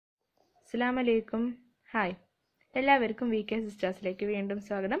അസ്സലാമലൈക്കും. ഹായ്, എല്ലാവർക്കും VKsistasലേക്ക് വീണ്ടും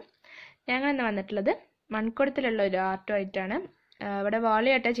സ്വാഗതം. ഞങ്ങൾ ഇന്ന് വന്നിട്ടുള്ളത് മൺകുടത്തിലുള്ള ഒരു ആർട്ടുമായിട്ടാണ്. ഇവിടെ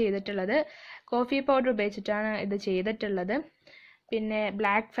വാളിയായിട്ടാണ് ചെയ്തിട്ടുള്ളത്. കോഫി പൗഡർ ഉപയോഗിച്ചിട്ടാണ് ഇത് ചെയ്തിട്ടുള്ളത്. പിന്നെ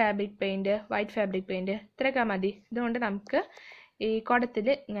black fabric paint, white fabric paint ഇത്രയൊക്കെ മതി. ഇതുകൊണ്ട് നമുക്ക് ഈ കുടത്തിൽ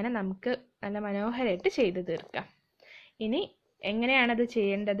ഇങ്ങനെ നമുക്ക് നല്ല മനോഹരമായിട്ട് ചെയ്ത് തീർക്കാം. ഇനി എങ്ങനെയാണത്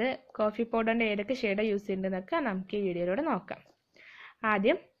ചെയ്യേണ്ടത്, കോഫി പൗഡറിൻ്റെ ഏതൊക്കെ ഷെയ്ഡാണ് യൂസ് ചെയ്യേണ്ടതെന്നൊക്കെ നമുക്ക് ഈ വീഡിയോയിലൂടെ നോക്കാം.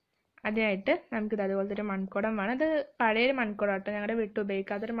 ആദ്യം അതിനായിട്ട് നമുക്കിത് അതുപോലത്തെ ഒരു മൺകുടം വേണം. അത് പഴയൊരു മൺകുടം കേട്ടോ, ഞങ്ങളുടെ വീട്ടിൽ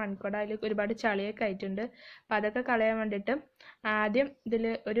ഉപയോഗിക്കാത്തൊരു മൺകുടം. അതിൽ ഒരുപാട് ചളിയൊക്കെ ആയിട്ടുണ്ട്. അപ്പോൾ അതൊക്കെ കളയാൻ വേണ്ടിയിട്ട് ആദ്യം ഇതിൽ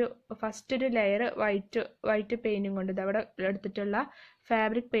ഫസ്റ്റ് ഒരു ലെയർ വൈറ്റ് പെയിൻറ്റും കൊണ്ട് ഇതവിടെ എടുത്തിട്ടുള്ള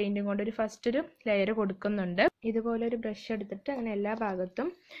ഫാബ്രിക് പെയിൻറ്റും കൊണ്ട് ഫസ്റ്റ് ഒരു ലെയർ കൊടുക്കുന്നുണ്ട്. ഇതുപോലെ ഒരു ബ്രഷ് എടുത്തിട്ട് അങ്ങനെ എല്ലാ ഭാഗത്തും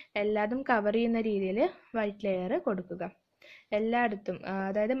എല്ലാതും കവർ ചെയ്യുന്ന രീതിയിൽ വൈറ്റ് ലെയർ കൊടുക്കുക. എല്ലായിടത്തും,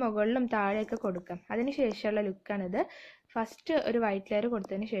 അതായത് മുകളിലും താഴെയൊക്കെ കൊടുക്കാം. അതിന് ശേഷമുള്ള ലുക്കാണിത്. ഫസ്റ്റ് ഒരു വൈറ്റ് ലെയർ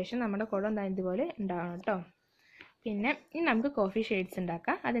കൊടുത്തതിന് ശേഷം നമ്മുടെ കുടം ഇതുപോലെ ഉണ്ടാവണം കേട്ടോ. പിന്നെ ഇനി നമുക്ക് കോഫി ഷെയ്ഡ്സ്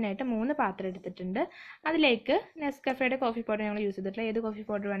ഉണ്ടാക്കാം. അതിനായിട്ട് 3 പാത്രം എടുത്തിട്ടുണ്ട്. അതിലേക്ക് നെസ്കഫേയുടെ കോഫി പൗഡർ ഞങ്ങൾ യൂസ് ചെയ്തിട്ടുള്ള ഏത് കോഫി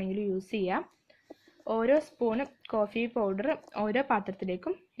പൗഡർ വേണമെങ്കിലും യൂസ് ചെയ്യാം. ഓരോ സ്പൂണും കോഫി പൗഡർ ഓരോ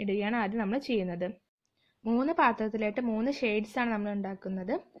പാത്രത്തിലേക്കും ഇടുകയാണ് ആദ്യം നമ്മൾ ചെയ്യുന്നത്. 3 പാത്രത്തിലായിട്ട് 3 ഷെയ്ഡ്സാണ് നമ്മൾ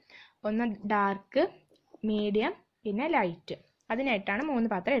ഉണ്ടാക്കുന്നത്. ഒന്ന് ഡാർക്ക്, മീഡിയം, പിന്നെ ലൈറ്റ്. അതിനായിട്ടാണ് 3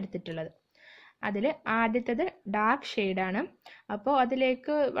 പാത്രം എടുത്തിട്ടുള്ളത്. അതിൽ ആദ്യത്തേത് ഡാർക്ക് ഷെയ്ഡാണ്. അപ്പോൾ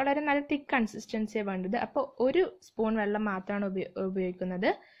അതിലേക്ക് വളരെ നല്ല തിക്ക് കൺസിസ്റ്റൻസിയാണ് വേണ്ടത്. അപ്പോൾ 1 സ്പൂൺ വെള്ളം മാത്രമാണ് ഉപയോഗിക്കുന്നത്.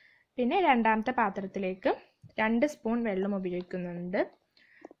 പിന്നെ രണ്ടാമത്തെ പാത്രത്തിലേക്ക് 2 സ്പൂൺ വെള്ളം ഉപയോഗിക്കുന്നുണ്ട്.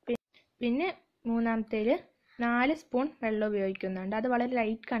 പിന്നെ മൂന്നാമത്തേൽ 4 സ്പൂൺ വെള്ളം ഉപയോഗിക്കുന്നുണ്ട്. അത് വളരെ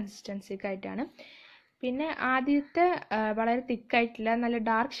ലൈറ്റ് കൺസിസ്റ്റൻസിക്കായിട്ടാണ്. പിന്നെ ആദ്യത്തെ വളരെ തിക്കായിട്ടുള്ള നല്ല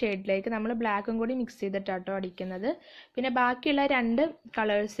ഡാർക്ക് ഷെയ്ഡിലേക്ക് നമ്മൾ ബ്ലാക്കും കൂടി മിക്സ് ചെയ്തിട്ടാട്ടോ അടിക്കുന്നത്. പിന്നെ ബാക്കിയുള്ള 2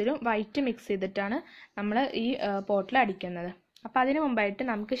 കളേഴ്സിലും വൈറ്റ് മിക്സ് ചെയ്തിട്ടാണ് നമ്മൾ ഈ പോട്ടിൽ അടിക്കുന്നത്. അപ്പോൾ അതിന് മുമ്പായിട്ട്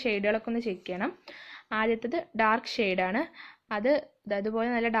നമുക്ക് ഷെയ്ഡുകളൊക്കെ ഒന്ന് ചെക്ക് ചെയ്യണം. ആദ്യത്തേത് ഡാർക്ക് ഷെയ്ഡാണ്. അത് അതുപോലെ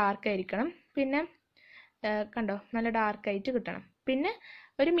നല്ല ഡാർക്ക് ആയിരിക്കണം. പിന്നെ കണ്ടോ, നല്ല ഡാർക്കായിട്ട് കിട്ടണം. പിന്നെ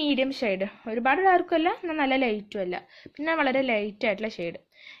ഒരു മീഡിയം ഷെയ്ഡ്, ഒരുപാട് ഡാർക്കും അല്ല എന്നാൽ നല്ല ലൈറ്റും അല്ല, പിന്നെ വളരെ ലൈറ്റ് ആയിട്ടുള്ള ഷെയ്ഡ്.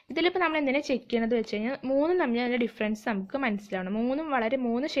 ഇതിലിപ്പോൾ നമ്മൾ എന്തിനാ ചെക്ക് ചെയ്യണത് വെച്ച് കഴിഞ്ഞാൽ 3 തമ്മിലുള്ള ഡിഫറൻസ് നമുക്ക് മനസ്സിലാവണം.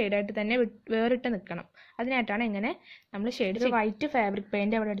 3 ഷെയ്ഡായിട്ട് തന്നെ വേറിട്ട് നിൽക്കണം. അതിനായിട്ടാണ് ഇങ്ങനെ നമ്മൾ ഷെയ്ഡ്. വൈറ്റ് ഫാബ്രിക്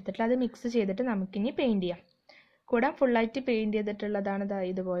പെയിൻറ് അവിടെ എടുത്തിട്ട് അത് മിക്സ് ചെയ്തിട്ട് നമുക്കിനി പെയിൻറ് ചെയ്യാം. കൂടെ ഫുള്ളായിട്ട് പെയിൻറ് ചെയ്തിട്ടുള്ളതാണ്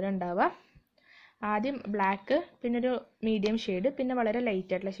ഇതുപോലെ ഉണ്ടാവുക. ആദ്യം ബ്ലാക്ക്, പിന്നെ ഒരു മീഡിയം ഷെയ്ഡ്, പിന്നെ വളരെ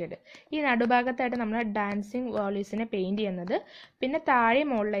ലൈറ്റ് ആയിട്ടുള്ള ഷെയ്ഡ്. ഈ നടുഭാഗത്തായിട്ട് നമ്മൾ ഡാൻസിങ് വോളീസിനെ പെയിൻറ് ചെയ്യുന്നത്. പിന്നെ താഴെ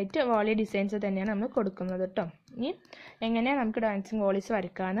മുകളിലായിട്ട് വോളി ഡിസൈൻസ് തന്നെയാണ് നമ്മൾ കൊടുക്കുന്നത് കേട്ടോ. ഇനി എങ്ങനെയാണ് നമുക്ക് ഡാൻസിങ് വോളീസ്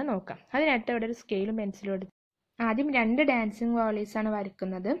വരയ്ക്കാമെന്ന് നോക്കാം. അതിനായിട്ട് ഇവിടെ ഒരു സ്കെയിലും പെൻസിലും എടുത്ത് ആദ്യം 2 ഡാൻസിങ് വോളീസാണ്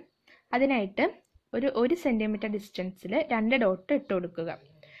വരയ്ക്കുന്നത്. അതിനായിട്ട് ഒരു 1 സെൻറ്റിമീറ്റർ ഡിസ്റ്റൻസിൽ 2 ഡോട്ട് ഇട്ട് കൊടുക്കുക.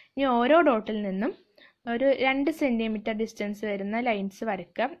 ഇനി ഓരോ ഡോട്ടിൽ നിന്നും ഒരു 2 സെൻറ്റിമീറ്റർ ഡിസ്റ്റൻസ് വരുന്ന ലൈൻസ്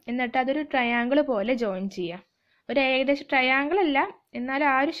വരയ്ക്കുക. എന്നിട്ട് അതൊരു ട്രയാങ്കിൾ പോലെ ജോയിൻ ചെയ്യാം. ഒരു ഏകദേശം ട്രയാങ്കിൾ അല്ല, എന്നാൽ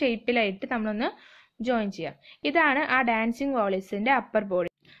ആ ഒരു ഷേപ്പിലായിട്ട് നമ്മളൊന്ന് ജോയിൻ ചെയ്യാം. ഇതാണ് ആ ഡാൻസിങ് വോളീസിൻ്റെ അപ്പർ ബോഡി.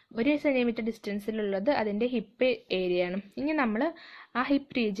 1 സെൻറ്റിമീറ്റർ ഡിസ്റ്റൻസിലുള്ളത് അതിൻ്റെ ഹിപ്പ് ഏരിയയാണ്. ഇനി നമ്മൾ ആ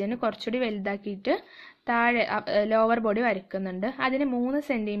ഹിപ്പ് റീജിയന് കുറച്ചുകൂടി വലുതാക്കിയിട്ട് താഴെ ലോവർ ബോഡി വരയ്ക്കുന്നുണ്ട്. അതിന് 3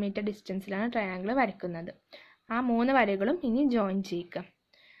 സെൻറ്റിമീറ്റർ ഡിസ്റ്റൻസിലാണ് ട്രയാങ്കിൾ വരയ്ക്കുന്നത്. ആ 3 വരകളും ഇനി ജോയിൻ ചെയ്യുക.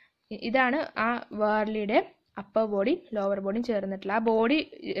 ഇതാണ് ആ വാർലിയുടെ അപ്പർ ബോഡി ലോവർ ബോഡിയും ചേർന്നിട്ടുള്ള ആ ബോഡി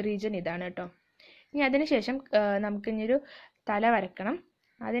റീജിയൻ ഇതാണ് കേട്ടോ. ഇനി അതിനുശേഷം നമുക്കിനിയൊരു തല വരയ്ക്കണം.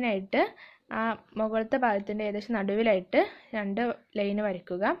 അതിനായിട്ട് ആ മുകളിലത്തെ ഭാഗത്തിൻ്റെ ഏകദേശം നടുവിലായിട്ട് 2 ലൈന്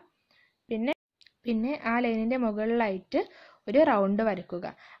വരയ്ക്കുക. പിന്നെ ആ ലൈനിൻ്റെ മുകളിലായിട്ട് ഒരു റൗണ്ട് വരയ്ക്കുക.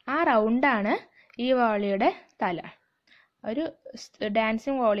 ആ റൗണ്ടാണ് ഈ വാളിയുടെ തല. ഒരു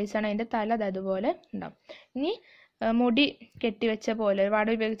ഡാൻസിങ് വോളീസാണ് അതിൻ്റെ തല. അതുപോലെ ഉണ്ടാവും. ഇനി മുടി കെട്ടിവെച്ച പോലെ, ഒരുപാട്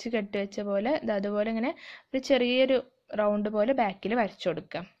ഉപയോഗിച്ച് കെട്ടിവെച്ച പോലെ അതുപോലെ ഇങ്ങനെ ഒരു ചെറിയൊരു റൗണ്ട് പോലെ ബാക്കിൽ വരച്ചു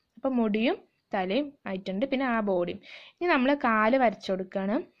കൊടുക്കുക. അപ്പോൾ മുടിയും തലയും ആയിട്ടുണ്ട്. പിന്നെ ആ ബോഡിയും. ഇനി നമ്മൾ കാല് വരച്ചു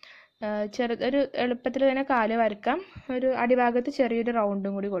കൊടുക്കുകയാണ്. ഒരു എളുപ്പത്തിൽ തന്നെ കാല് വരക്കാം. ഒരു അടിഭാഗത്ത് ചെറിയൊരു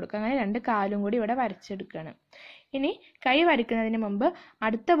റൗണ്ടും കൂടി കൊടുക്കുക. അങ്ങനെ 2 കാലും കൂടി ഇവിടെ വരച്ചെടുക്കുകയാണ്. ഇനി കൈ വരയ്ക്കുന്നതിന് മുമ്പ്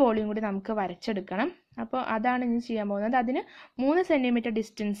അടുത്ത ബോഡിയും കൂടി നമുക്ക് വരച്ചെടുക്കണം. അപ്പോൾ അതാണ് ഇനി ചെയ്യാൻ പോകുന്നത്. അതിന് 3 സെൻറ്റിമീറ്റർ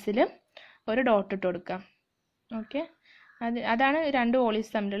ഡിസ്റ്റൻസിൽ ഒരു ഡോട്ട് ഇട്ട് കൊടുക്കാം. ഓക്കെ, അതാണ് 2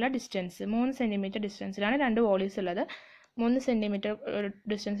 വോളീസ് തമ്മിലുള്ള ഡിസ്റ്റൻസ്. 3 സെൻറ്റിമീറ്റർ ഡിസ്റ്റൻസിലാണ് 2 വോളീസ് ഉള്ളത്. 3 സെൻറ്റിമീറ്റർ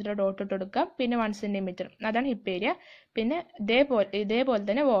ഡിസ്റ്റൻസിൽ ഡോട്ട് ഇട്ട് കൊടുക്കുക. പിന്നെ 1 സെൻറ്റിമീറ്റർ, അതാണ് ഹിപ്പ് ഏരിയ. പിന്നെ ഇതേപോലെ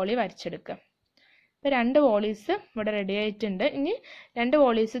തന്നെ വോളി വരച്ചെടുക്കുക. ഇപ്പോൾ 2 വോളീസ് ഇവിടെ റെഡി ആയിട്ടുണ്ട്. ഇനി 2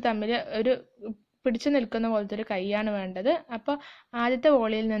 വോളീസ് തമ്മിൽ ഒരു പിടിച്ചു നിൽക്കുന്ന പോലത്തെ ഒരു കൈയാണ് വേണ്ടത്. അപ്പോൾ ആദ്യത്തെ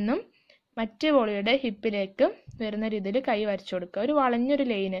വോളിയിൽ നിന്നും മറ്റേ വോളിയുടെ ഹിപ്പിലേക്ക് വരുന്ന രീതിയിൽ കൈ വരച്ചു കൊടുക്കുക. ഒരു വളഞ്ഞൊരു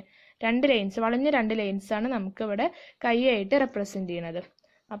ലൈന്, 2 ലൈൻസ്, വളഞ്ഞ 2 ലൈൻസാണ് നമുക്കിവിടെ കൈയായിട്ട് റെപ്രസെൻറ്റ് ചെയ്യുന്നത്.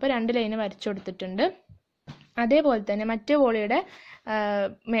 അപ്പോൾ 2 ലൈന് വരച്ചു കൊടുത്തിട്ടുണ്ട്. അതേപോലെ തന്നെ മറ്റേ വോളിയുടെ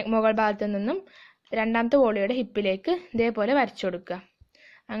മുകൾ ഭാഗത്തു നിന്നും രണ്ടാമത്തെ വോളിയുടെ ഹിപ്പിലേക്ക് ഇതേപോലെ വരച്ചു കൊടുക്കുക.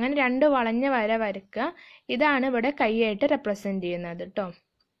 അങ്ങനെ 2 വളഞ്ഞ വര വരക്കുക. ഇതാണ് ഇവിടെ കൈയായിട്ട് റെപ്രസെൻറ്റ് ചെയ്യുന്നത് കേട്ടോ.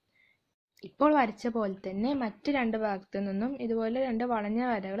 ഇപ്പോൾ വരച്ച പോലെ തന്നെ മറ്റ് 2 ഭാഗത്തു നിന്നും ഇതുപോലെ 2 വളഞ്ഞ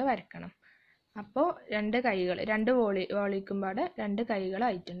വരകൾ വരക്കണം. അപ്പോൾ 2 കൈകൾ 2 വോളിക്കുമ്പാടെ 2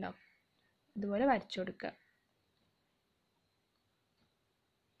 കൈകളായിട്ടുണ്ടാവും. ഇതുപോലെ വരച്ചു കൊടുക്കുക.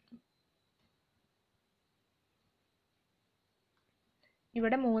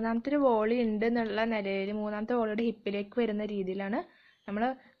 ഇവിടെ മൂന്നാമത്തെ വോളി ഉണ്ട് എന്നുള്ള നിലയിൽ മൂന്നാമത്തെ വോളിയുടെ ഹിപ്പിലേക്ക് വരുന്ന രീതിയിലാണ് നമ്മൾ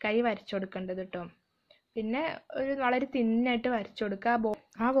കൈ വരച്ചു കൊടുക്കേണ്ടത് കേട്ടോ. പിന്നെ വളരെ തിന്നായിട്ട് വരച്ചു കൊടുക്കുക.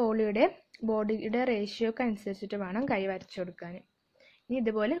 ആ വോളിയുടെ ബോഡിയുടെ റേഷ്യോക്ക് അനുസരിച്ചിട്ട് വേണം കൈ വരച്ചു കൊടുക്കാൻ. ഇനി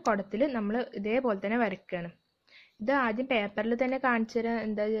ഇതുപോലെ കുടത്തിൽ നമ്മൾ ഇതേപോലെ തന്നെ വരയ്ക്കുകയാണ്. ഇത് ആദ്യം പേപ്പറിൽ തന്നെ കാണിച്ചു തരാൻ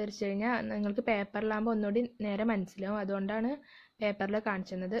എന്താ വിചാരിച്ചു കഴിഞ്ഞാൽ നിങ്ങൾക്ക് പേപ്പറിലാകുമ്പോൾ ഒന്നുകൂടി നേരെ മനസ്സിലാവും. അതുകൊണ്ടാണ് പേപ്പറിൽ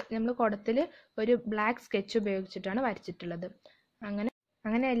കാണിച്ചു തന്നത്. നമ്മൾ കുടത്തിൽ ഒരു ബ്ലാക്ക് സ്കെച്ച് ഉപയോഗിച്ചിട്ടാണ് വരച്ചിട്ടുള്ളത്.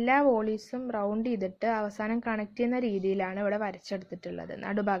 അങ്ങനെ എല്ലാ വോളീസും റൗണ്ട് ചെയ്തിട്ട് അവസാനം കണക്ട് ചെയ്യുന്ന രീതിയിലാണ് ഇവിടെ വരച്ചെടുത്തിട്ടുള്ളത്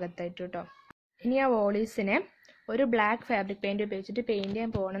നടുഭാഗത്തായിട്ട് കേട്ടോ. ഇനി ആ വോളീസിനെ ഒരു ബ്ലാക്ക് ഫാബ്രിക് പെയിൻറ് ഉപയോഗിച്ചിട്ട് പെയിൻറ്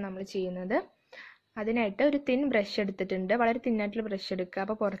ചെയ്യാൻ പോകണം നമ്മൾ ചെയ്യുന്നത്. അതിനായിട്ട് ഒരു തിൻ ബ്രഷ് എടുത്തിട്ടുണ്ട്. വളരെ തിന്നായിട്ടുള്ള ബ്രഷ് എടുക്കുക.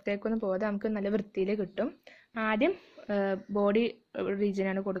 അപ്പോൾ പുറത്തേക്കൊന്നും പോകാതെ നമുക്ക് നല്ല വൃത്തിയിൽ കിട്ടും. ആദ്യം ബോഡി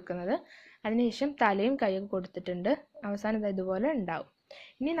റീജിയനാണ് കൊടുക്കുന്നത്. അതിനുശേഷം തലയും കൈയൊക്കെ കൊടുത്തിട്ടുണ്ട്. അവസാനം ഇതുപോലെ ഉണ്ടാവും.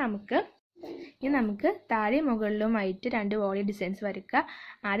 ഇനി നമുക്ക് താഴെ മുകളിലുമായിട്ട് 2 വോളി ഡിസൈൻസ് വരയ്ക്കുക.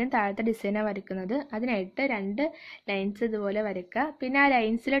 ആദ്യം താഴത്തെ ഡിസൈനാണ് വരയ്ക്കുന്നത്. അതിനായിട്ട് 2 ലൈൻസ് ഇതുപോലെ വരയ്ക്കുക. പിന്നെ ആ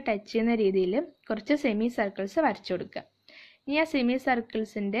ലൈൻസിൽ ടച്ച് ചെയ്യുന്ന രീതിയിൽ കുറച്ച് സെമി സർക്കിൾസ് വരച്ചു കൊടുക്കുക. ഇനി ആ സെമി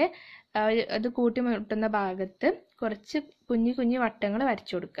സർക്കിൾസിൻ്റെ അത് കൂട്ടിമുട്ടുന്ന ഭാഗത്ത് കുറച്ച് കുഞ്ഞു വട്ടങ്ങൾ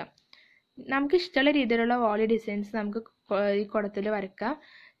വരച്ചു കൊടുക്കുക. നമുക്ക് ഇഷ്ടമുള്ള രീതിയിലുള്ള വോളി ഡിസൈൻസ് നമുക്ക് ഈ കുടത്തിൽ വരയ്ക്കാം.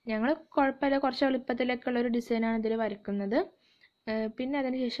 ഞങ്ങൾ കുഴപ്പമില്ല കുറച്ച് എളുപ്പത്തിലൊക്കെ ഉള്ളൊരു ഡിസൈനാണ് ഇതിൽ വരയ്ക്കുന്നത്. പിന്നെ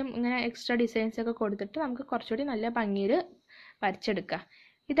അതിനുശേഷം ഇങ്ങനെ എക്സ്ട്രാ ഡിസൈൻസ് ഒക്കെ കൊടുത്തിട്ട് നമുക്ക് കുറച്ചുകൂടി നല്ല ഭംഗിയിൽ വരച്ചെടുക്കാം.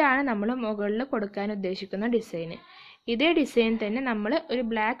 ഇതാണ് നമ്മൾ മുകളിൽ കൊടുക്കാൻ ഉദ്ദേശിക്കുന്ന ഡിസൈൻ. ഇതേ ഡിസൈൻ തന്നെ നമ്മൾ ഒരു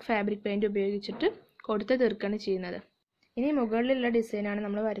ബ്ലാക്ക് ഫാബ്രിക് പെയിൻറ് ഉപയോഗിച്ചിട്ട് കൊടുത്ത് തീർക്കുകയാണ് ചെയ്യുന്നത്. ഇനി മുകളിലുള്ള ഡിസൈനാണ്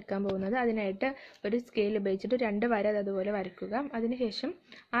നമ്മൾ വരയ്ക്കാൻ പോകുന്നത്. അതിനായിട്ട് ഒരു സ്കെയിൽ ഉപയോഗിച്ചിട്ട് 2 വര അതുപോലെ വരയ്ക്കുക. അതിനുശേഷം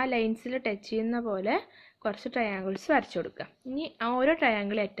ആ ലൈൻസിൽ ടച്ച് ചെയ്യുന്ന പോലെ കുറച്ച് ട്രയാങ്കിൾസ് വരച്ചു കൊടുക്കുക. ഇനി ഓരോ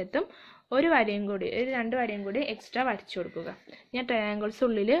ട്രയാങ്കിൾ അറ്റത്തും ഒരു 2 വരയും കൂടി എക്സ്ട്രാ വരച്ചു കൊടുക്കുക. ഞാൻ ട്രയാങ്കിൾസ്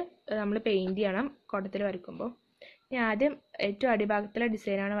ഉള്ളിൽ നമ്മൾ പെയിൻറ് ചെയ്യണം കുടത്തിൽ വരയ്ക്കുമ്പോൾ. ഞാൻ ആദ്യം ഏറ്റവും അടിഭാഗത്തുള്ള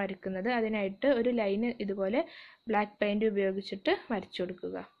ഡിസൈനാണ് വരയ്ക്കുന്നത്. അതിനായിട്ട് ഒരു ലൈൻ ഇതുപോലെ ബ്ലാക്ക് പെയിൻറ് ഉപയോഗിച്ചിട്ട് വരച്ചു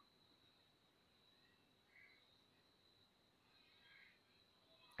കൊടുക്കുക.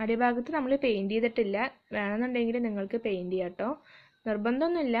 അടിഭാഗത്ത് നമ്മൾ പെയിൻറ് ചെയ്തിട്ടില്ല. വേണമെന്നുണ്ടെങ്കിൽ നിങ്ങൾക്ക് പെയിൻറ് ചെയ്യാം കേട്ടോ.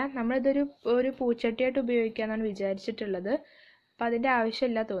 നിർബന്ധമൊന്നുമില്ല. നമ്മളിതൊരു പൂച്ചട്ടിയായിട്ട് ഉപയോഗിക്കാമെന്നാണ് വിചാരിച്ചിട്ടുള്ളത്. അപ്പോൾ അതിൻ്റെ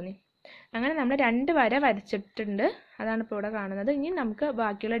ആവശ്യമില്ല തോന്നി. അങ്ങനെ നമ്മൾ 2 വര വരച്ചിട്ടുണ്ട്. അതാണ് ഇപ്പോൾ ഇവിടെ കാണുന്നത്. ഇനി നമുക്ക്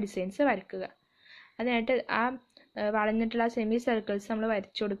ബാക്കിയുള്ള ഡിസൈൻസ് വരയ്ക്കുക. അതിനായിട്ട് ആ വളഞ്ഞിട്ടുള്ള സെമി സർക്കിൾസ് നമ്മൾ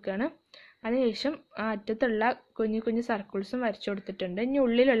വരച്ചു കൊടുക്കുകയാണ്. അതിനുശേഷം ആ അറ്റത്തുള്ള കുഞ്ഞു സർക്കിൾസും വരച്ചു കൊടുത്തിട്ടുണ്ട്. ഇനി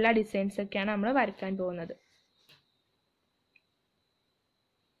ഉള്ളിലുള്ള ഡിസൈൻസൊക്കെയാണ് നമ്മൾ വരയ്ക്കാൻ പോകുന്നത്.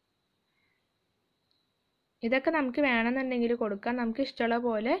 ഇതൊക്കെ നമുക്ക് വേണമെന്നുണ്ടെങ്കിൽ കൊടുക്കാം. നമുക്ക് ഇഷ്ടമുള്ള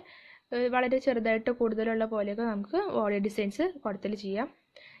പോലെ വളരെ ചെറുതായിട്ട് കൂടുതലുള്ള പോലെയൊക്കെ നമുക്ക് വോളി ഡിസൈൻസ് കുടത്തിൽ ചെയ്യാം.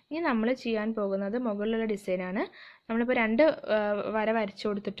 ഇനി നമ്മൾ ചെയ്യാൻ പോകുന്നത് മുകളിലുള്ള ഡിസൈനാണ്. നമ്മളിപ്പോൾ 2 വര വരച്ചു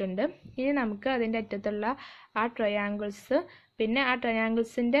കൊടുത്തിട്ടുണ്ട്. ഇനി നമുക്ക് അതിൻ്റെ അറ്റത്തുള്ള ആ ട്രയാങ്കിൾസ് പിന്നെ ആ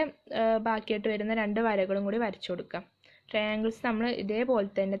ട്രയാങ്കിൾസിൻ്റെ ബാക്കിയായിട്ട് വരുന്ന 2 വരകളും കൂടി വരച്ചു കൊടുക്കാം. ട്രയാങ്കിൾസ് നമ്മൾ ഇതേപോലെ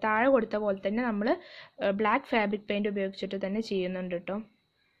തന്നെ താഴെ കൊടുത്ത പോലെ തന്നെ നമ്മൾ ബ്ലാക്ക് ഫാബ്രിക് പെയിൻറ് ഉപയോഗിച്ചിട്ട് തന്നെ ചെയ്യുന്നുണ്ട് കേട്ടോ.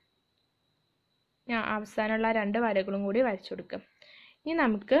 അവസാനമുള്ള 2 വരകളും കൂടി വരച്ചു കൊടുക്കാം. ഇനി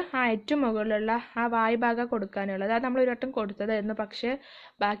നമുക്ക് ആ ഏറ്റവും മുകളിലുള്ള ആ വായ് ഭാഗം കൊടുക്കാനുള്ളത് അത് നമ്മൾ ഒരു വട്ടം കൊടുത്തതായിരുന്നു. പക്ഷേ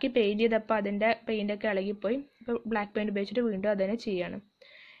ബാക്കി പെയിൻറ് ചെയ്തപ്പോൾ അതിൻ്റെ പെയിൻ്റൊക്കെ ഇളകിപ്പോയി. ഇപ്പോൾ ബ്ലാക്ക് പെയിൻറ് ഉപയോഗിച്ചിട്ട് വീണ്ടും അത് തന്നെ ചെയ്യണം.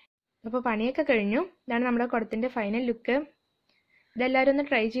 അപ്പോൾ പണിയൊക്കെ കഴിഞ്ഞു. ഇതാണ് നമ്മുടെ കുടത്തിൻ്റെ ഫൈനൽ ലുക്ക്. ഇതെല്ലാവരും ഒന്ന്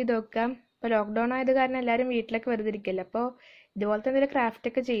ട്രൈ ചെയ്ത് നോക്കാം. ഇപ്പോൾ ലോക്ക്ഡൗൺ ആയത് കാരണം എല്ലാവരും വീട്ടിലൊക്കെ വെറുതെ ഇരിക്കില്ല. അപ്പോൾ ഇതുപോലത്തെ എന്തെങ്കിലും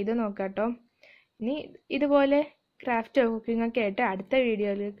ക്രാഫ്റ്റൊക്കെ ചെയ്ത് നോക്കാം കേട്ടോ. ഇനി ഇതുപോലെ ക്രാഫ്റ്റ് കുക്കിംഗ് ഒക്കെ ആയിട്ട് അടുത്ത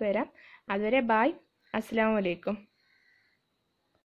വീഡിയോയിലേക്ക് വരാം. അതുവരെ ബായ്. അസ്സലാമു അലൈക്കും.